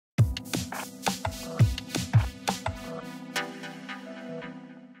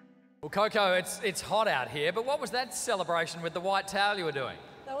Coco, it's hot out here, but what was that celebration with the white towel you were doing?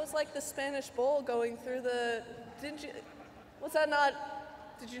 That was like the Spanish bowl going through the, did you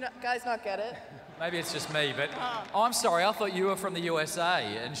guys not get it? Maybe it's just me, but oh, I'm sorry, I thought you were from the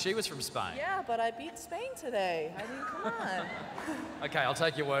USA and she was from Spain. Yeah, but I beat Spain today. I mean, come on. Okay, I'll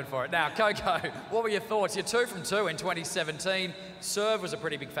take your word for it. Now, Coco, what were your thoughts? You're 2 from 2 in 2017. Serve was a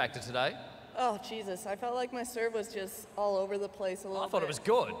pretty big factor today. Oh, Jesus. I felt like my serve was just all over the place a little bit. I thought it was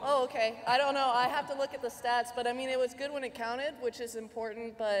good. Oh, okay. I don't know. I have to look at the stats, but I mean, it was good when it counted, which is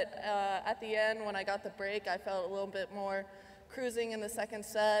important, but at the end, when I got the break, I felt a little bit more cruising in the second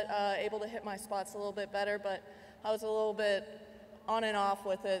set, able to hit my spots a little bit better, but I was a little bit on and off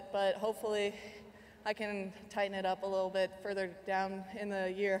with it, but hopefully I can tighten it up a little bit further down in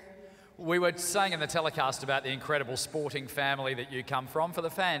the year. We were saying in the telecast about the incredible sporting family that you come from. For the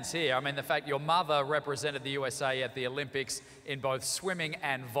fans here, I mean, the fact your mother represented the USA at the Olympics in both swimming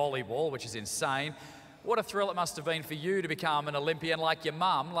and volleyball, which is insane. What a thrill it must have been for you to become an Olympian like your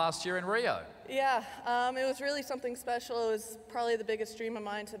mum last year in Rio. Yeah, it was really something special. It was probably the biggest dream of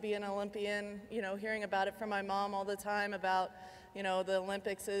mine to be an Olympian. You know, hearing about it from my mom all the time about, you know, the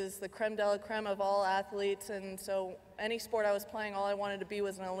Olympics is the creme de la creme of all athletes, and so any sport I was playing, all I wanted to be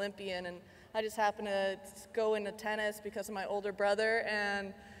was an Olympian, and I just happened to go into tennis because of my older brother,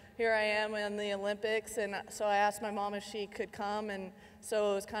 and here I am in the Olympics, and so I asked my mom if she could come, and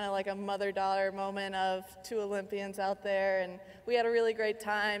so it was kind of like a mother-daughter moment of 2 Olympians out there, and we had a really great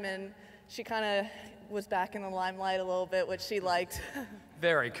time, and she kind of was back in the limelight a little bit, which she liked.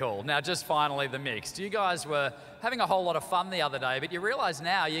 Very cool. Now, just finally, the mixed. You guys were having a whole lot of fun the other day, but you realise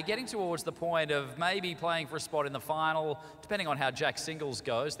now you're getting towards the point of maybe playing for a spot in the final. Depending on how Jack's singles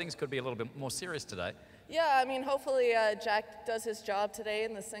goes, things could be a little bit more serious today. Yeah, I mean, hopefully Jack does his job today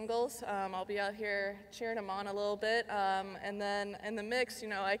in the singles. I'll be out here cheering him on a little bit, and then in the mix, you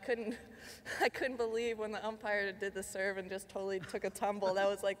know, I couldn't believe when the umpire did the serve and just totally took a tumble. That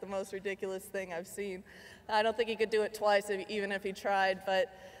was like the most ridiculous thing I've seen. I don't think he could do it twice, even if he tried,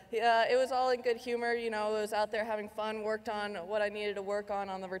 but it was all in good humor. You know, I was out there having fun, worked on what I needed to work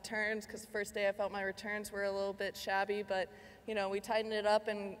on the returns, because the first day I felt my returns were a little bit shabby, but, you know, we tightened it up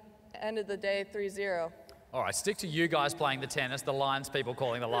and ended the day 3-0. All right, stick to you guys playing the tennis, the lines people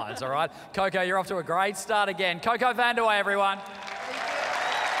calling the lines, all right? Coco, you're off to a great start again. Coco Vandeweghe, everyone.